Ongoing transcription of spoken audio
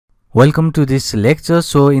Welcome to this lecture.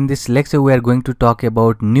 So in this lecture we are going to talk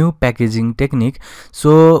about new packaging technique.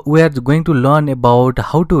 So we are going to learn about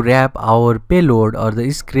how to wrap our payload or the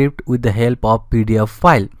script with the help of PDF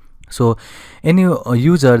file. So any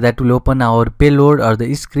user that will open our payload or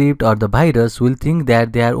the script or the virus will think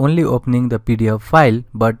that they are only opening the PDF file,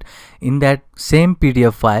 but in that same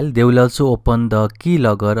PDF file they will also open the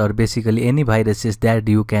keylogger or basically any viruses that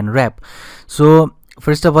you can wrap. So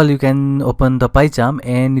first of all, you can open the PyCharm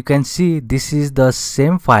and you can see this is the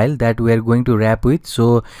same file that we are going to wrap with.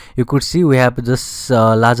 So you could see we have just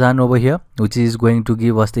Lajan over here, which is going to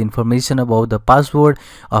give us the information about the password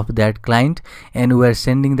of that client, and we are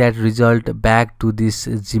sending that result back to this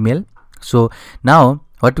Gmail. So now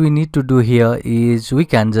what we need to do here is we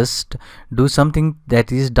can just do something,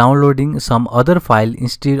 that is downloading some other file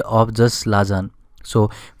instead of just Lajan.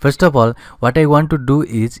 So first of all, what I want to do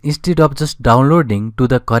is, instead of just downloading to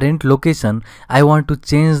the current location, I want to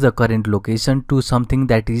change the current location to something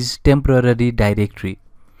that is temporary directory.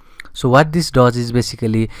 So what this does is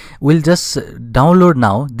basically we'll just download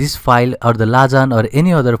now this file or the Lajan or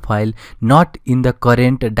any other file not in the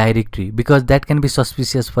current directory, because that can be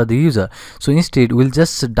suspicious for the user. So instead we'll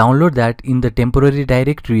just download that in the temporary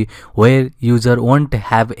directory where user won't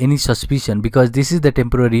have any suspicion, because this is the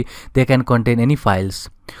temporary, they can contain any files.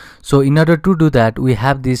 So in order to do that, we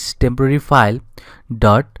have this temporary file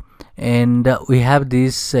dot, and we have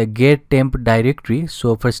this get temp directory.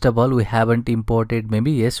 So first of all, we haven't imported,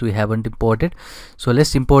 maybe yes we haven't imported, so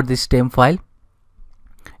let's import this temp file.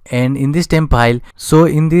 And in this temp file, so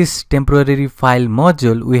in this temporary file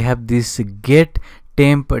module, we have this get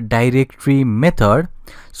temp directory method.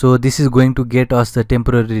 So this is going to get us the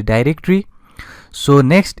temporary directory. So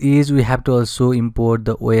next is we have to also import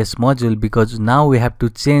the OS module, because now we have to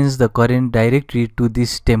change the current directory to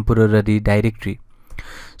this temporary directory.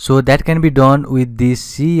 So that can be done with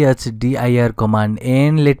this chdir command,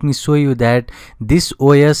 and let me show you that this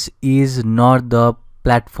OS is not the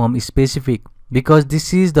platform specific, because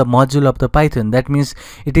this is the module of the Python. That means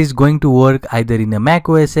it is going to work either in a Mac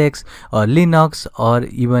OS X or Linux or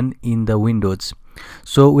even in the Windows.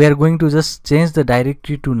 So we are going to just change the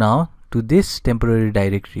directory to now to this temporary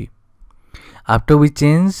directory. After we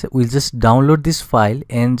change, we'll just download this file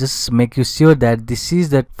and just make you sure that this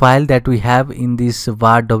is the file that we have in this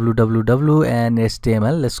var www and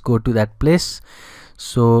html. Let's go to that place.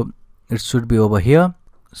 So it should be over here.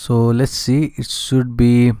 So let's see, it should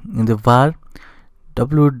be in the var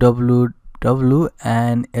www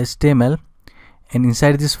and html, and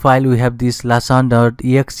inside this file we have this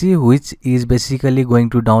lasan.exe, which is basically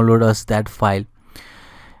going to download us that file.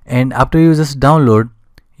 And after you just download,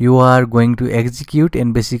 you are going to execute,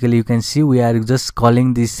 and basically you can see we are just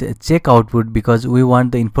calling this check output, because we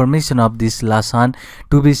want the information of this Lasan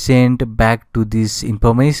to be sent back to this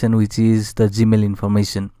information, which is the Gmail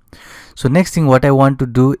information. So next thing what I want to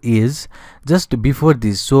do is, just before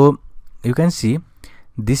this, so you can see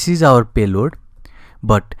this is our payload,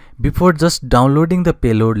 but before just downloading the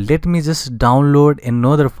payload, let me just download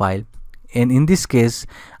another file. And in this case,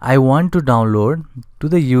 I want to download to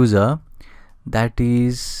the user, that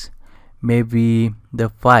is maybe the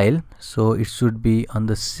file, so it should be on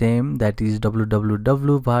the same, that is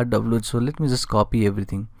www var w. So let me just copy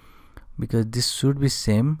everything, because this should be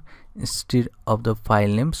same instead of the file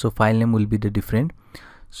name, so file name will be the different.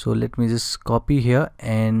 So let me just copy here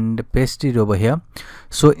and paste it over here.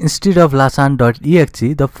 So instead of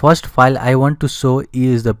lasan.exe, the first file I want to show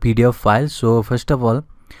is the PDF file. So first of all,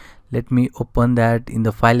 let me open that in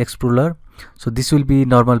the file explorer. So this will be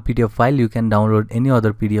normal PDF file, you can download any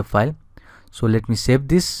other PDF file. So let me save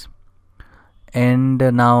this, and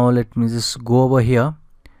now let me just go over here,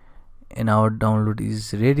 and our download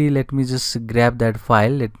is ready. Let me just grab that file,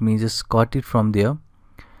 let me just cut it from there,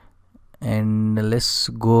 and let's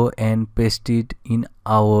go and paste it in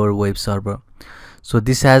our web server. So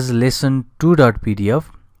this has lesson2.pdf.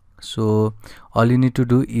 so all you need to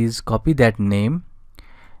do is copy that name,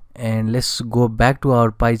 and let's go back to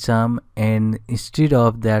our PyCharm, and instead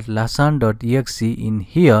of that lasan.exe in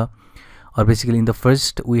here, or basically in the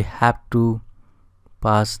first, we have to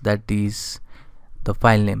pass that is the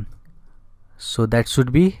file name. So that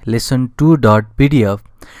should be lesson2.pdf.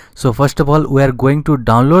 So first of all, we are going to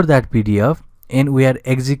download that PDF and we are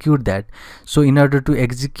execute that. So in order to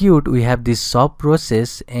execute, we have this sub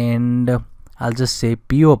process, and I'll just say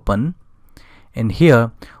popen, and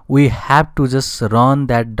here we have to just run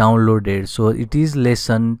that downloaded. So it is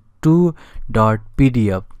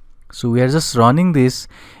lesson2.pdf. so we are just running this,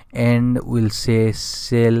 and we'll say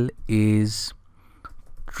cell is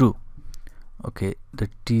true. Okay, the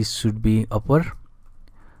T should be upper.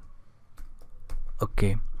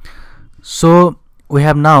 Okay, So we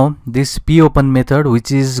have now this popen method,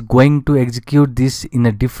 which is going to execute this in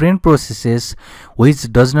a different processes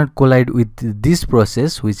which does not collide with this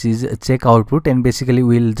process, which is a check output, and basically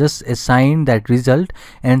we'll just assign that result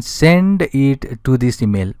and send it to this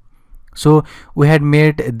email. So we had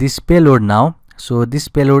made this payload now. So this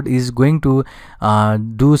payload is going to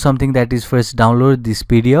do something, that is first download this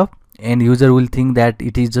PDF, and user will think that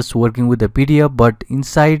it is just working with the PDF, but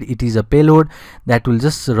inside it is a payload that will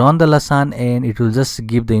just run the lesson, and it will just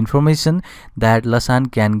give the information that lesson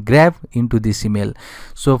can grab into this email.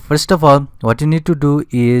 So first of all, what you need to do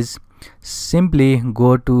is simply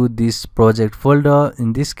go to this project folder.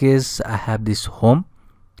 In this case, I have this home,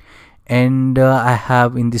 and I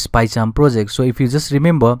have in this PyCharm project. So if you just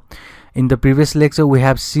remember, in the previous lecture we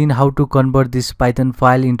have seen how to convert this Python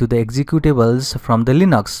file into the executables from the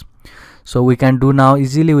Linux. So we can do now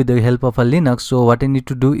easily with the help of a Linux. So what I need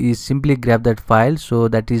to do is simply grab that file. So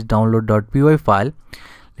that is download.py file.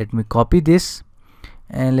 Let me copy this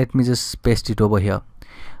and let me just paste it over here.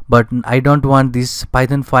 But I don't want this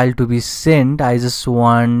Python file to be sent. I just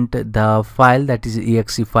want the file, that is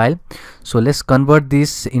exe file. So let's convert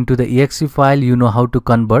this into the exe file. You know how to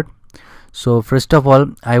convert. So first of all,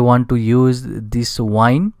 I want to use this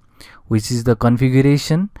wine, which is the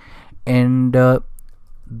configuration, and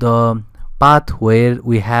the path where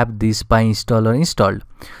we have this PyInstaller installed.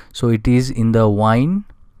 So it is in the wine,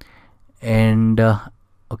 and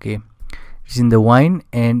okay, it's in the wine,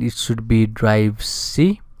 and it should be drive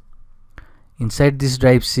C. Inside this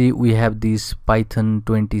drive C we have this Python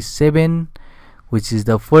 27, which is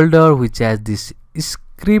the folder which has this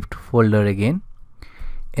script folder again,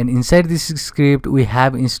 and inside this script we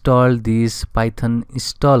have installed this Python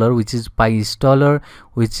installer, which is PyInstaller,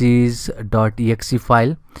 which is .exe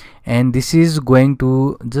file, and this is going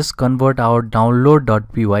to just convert our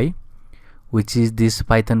download.py, which is this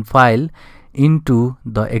Python file, into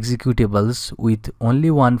the executables with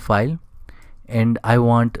only one file. And I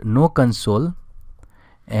want no console,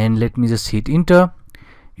 and let me just hit enter.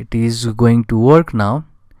 It is going to work now,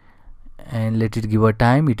 and let it give a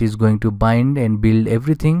time. It is going to bind and build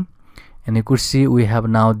everything, and you could see we have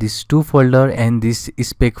now this two folder and this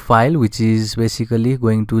spec file, which is basically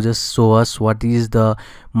going to just show us what is the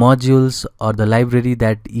modules or the library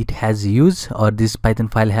that it has used, or this Python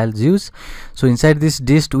file has used. So inside this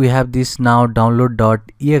dist we have this now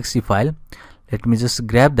download.exe file. Let me just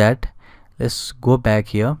grab that. Let's go back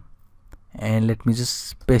here and let me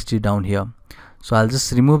just paste it down here. So I'll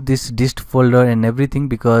just remove this dist folder and everything,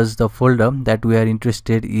 because the folder that we are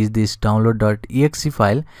interested is this download.exe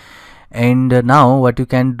file. And now what you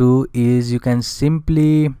can do is you can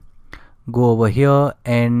simply go over here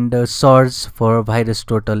and search for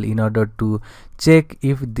VirusTotal in order to check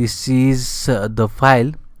if this is the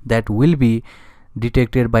file that will be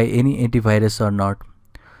detected by any antivirus or not.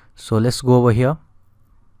 So let's go over here,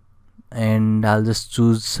 and I'll just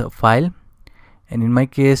choose a file, and in my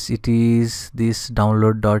case it is this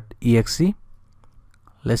download.exe.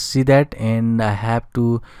 Let's see that, and I have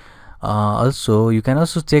to also, you can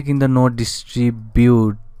also check in the node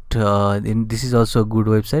distribute, and this is also a good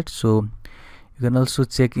website, so you can also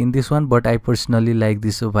check in this one, but I personally like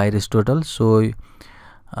this VirusTotal. So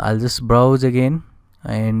I'll just browse again,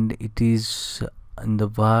 and it is in the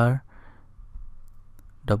var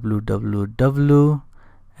www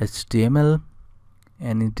HTML,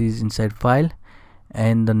 and it is inside file,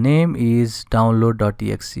 and the name is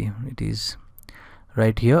download.exe. It is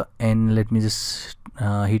right here, and let me just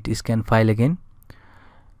hit scan file again,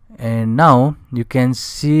 and now you can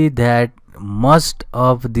see that most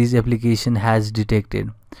of this application has detected.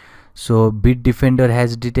 So Bitdefender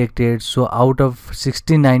has detected. So out of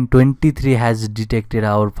 69, 23 has detected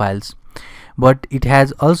our files, but it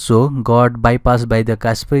has also got bypassed by the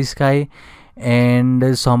Kaspersky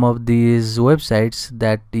and some of these websites,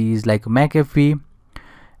 that is like McAfee.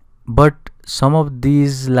 But some of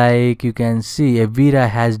these, like you can see, Avira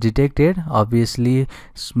has detected. Obviously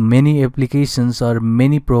many applications or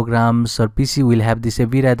many programs or PC will have this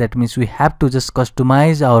Avira. That means we have to just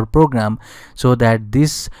customize our program so that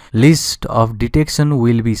this list of detection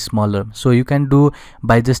will be smaller. So you can do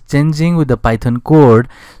by just changing with the Python code.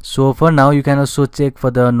 So for now you can also check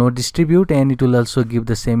for the node distribute, and it will also give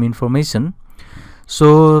the same information.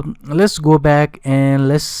 So let's go back and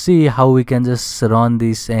let's see how we can just run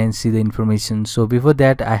this and see the information. So before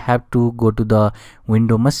that I have to go to the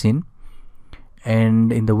window machine,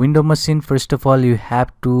 and in the window machine first of all you have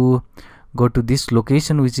to go to this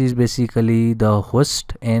location, which is basically the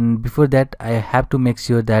host, and before that I have to make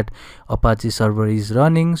sure that Apache server is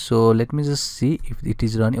running. So let me just see if it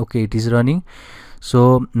is running. Okay, it is running.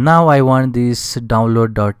 So now I want this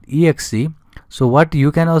download.exe. So what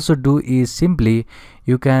you can also do is simply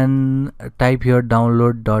you can type here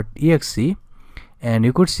download.exe, and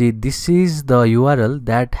you could see this is the URL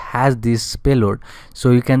that has this payload.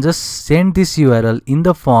 So you can just send this URL in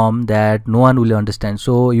the form that no one will understand.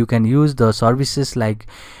 So you can use the services like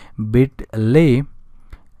bit.ly,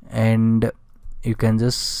 and you can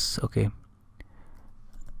just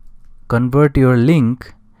convert your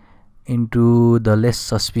link into the less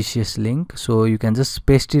suspicious link. So you can just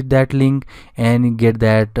paste it that link and get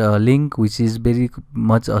that link which is very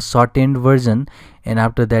much a shortened version, and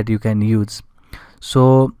after that you can use.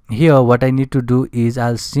 So here what I need to do is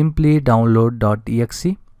I'll simply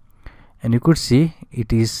download.exe, and you could see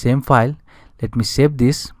it is same file. Let me save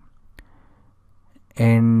this,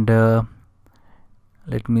 and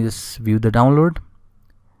let me just view the download.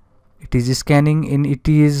 It is scanning, and it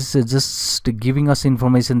is just giving us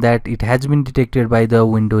information that it has been detected by the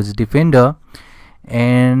Windows Defender,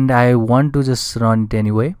 and I want to just run it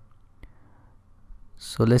anyway.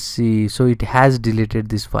 So let's see. So it has deleted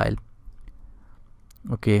this file.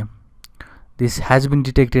 Okay, this has been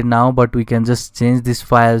detected now, but we can just change this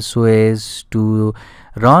file so as to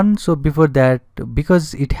run. So before that,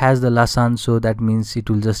 because it has the lasan, so that means it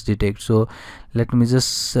will just detect. So let me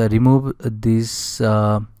just remove this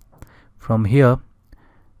from here,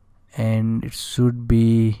 and it should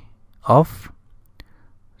be off.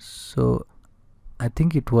 So I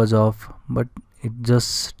think it was off, but it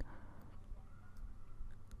just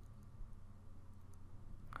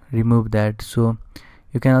remove that. So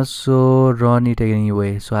you can also run it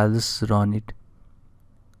anyway, so I'll just run it.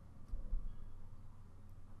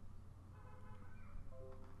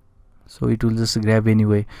 So it will just grab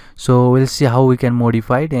anyway. So we'll see how we can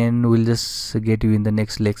modify it, and we'll just get you in the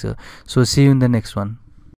next lecture. So see you in the next one.